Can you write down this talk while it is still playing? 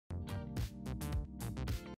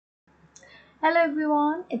Hello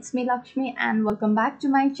everyone, it's me Lakshmi and welcome back to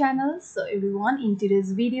my channel. So everyone, in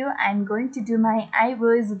today's video I'm going to do my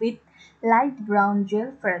eyebrows with light brown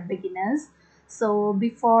gel for beginners. So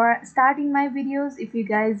before starting my videos, if you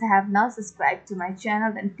guys have not subscribed to my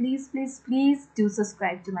channel, then please do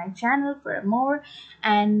subscribe to my channel for more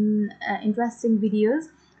and interesting videos.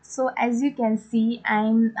 So as you can see,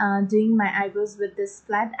 I'm doing my eyebrows with this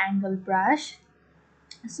flat angle brush.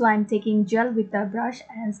 So I'm taking gel with the brush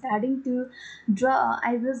and starting to draw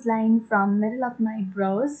eyebrows line from middle of my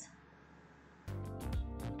brows.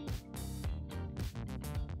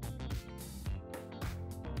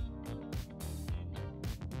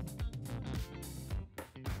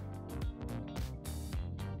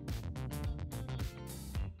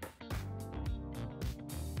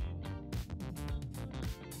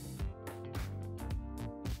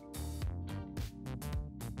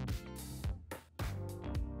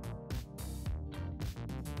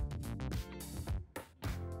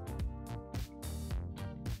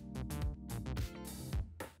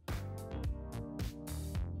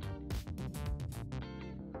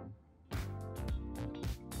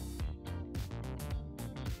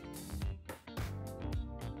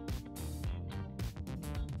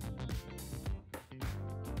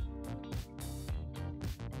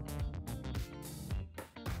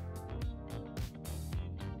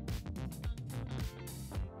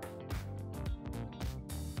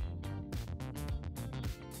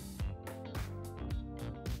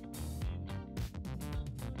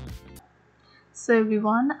 So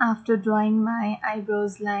everyone, after drawing my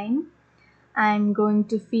eyebrows line, I'm going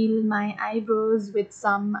to fill my eyebrows with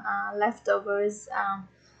some leftovers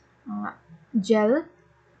uh, gel.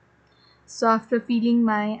 So after filling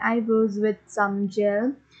my eyebrows with some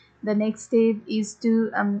gel, the next step is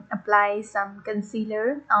to apply some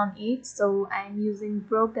concealer on it. So I'm using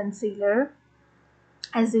Pro Concealer,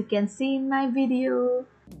 as you can see in my video.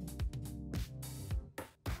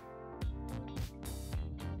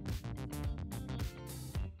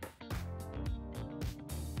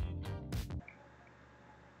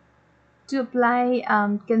 To apply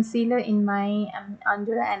concealer in my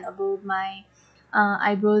under and above my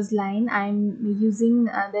eyebrows line, I'm using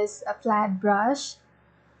this flat brush,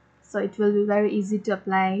 so it will be very easy to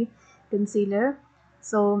apply concealer.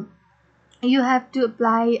 So you have to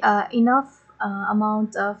apply enough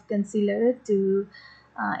amount of concealer to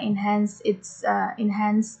enhance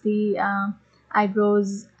the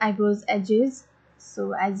eyebrows edges.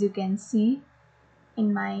 So as you can see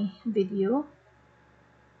in my video.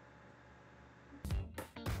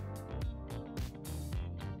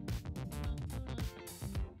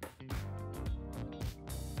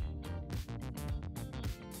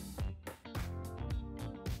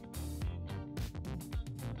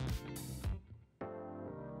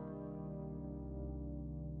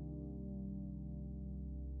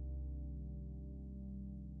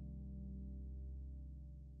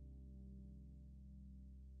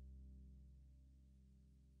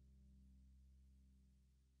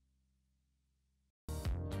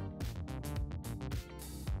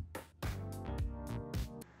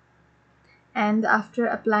 And after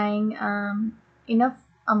applying enough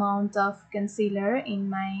amount of concealer in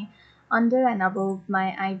my under and above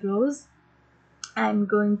my eyebrows, I'm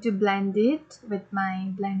going to blend it with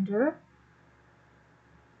my blender.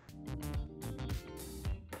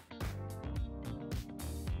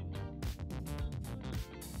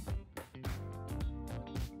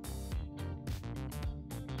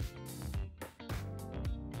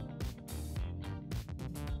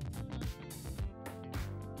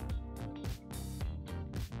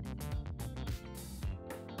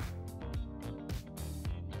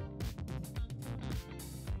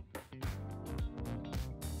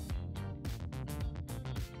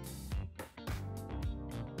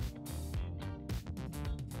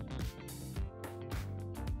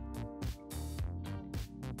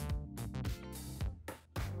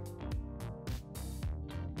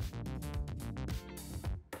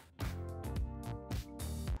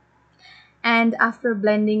 And after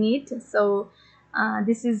blending it, so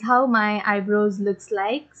this is how my eyebrows looks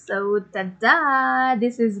like. So tada,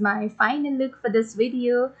 this is my final look for this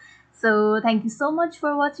video. So thank you so much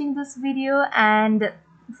for watching this video, and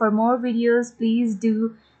for more videos please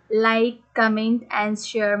do like, comment and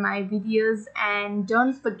share my videos, and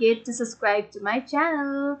don't forget to subscribe to my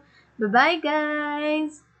channel. Bye bye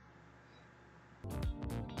guys.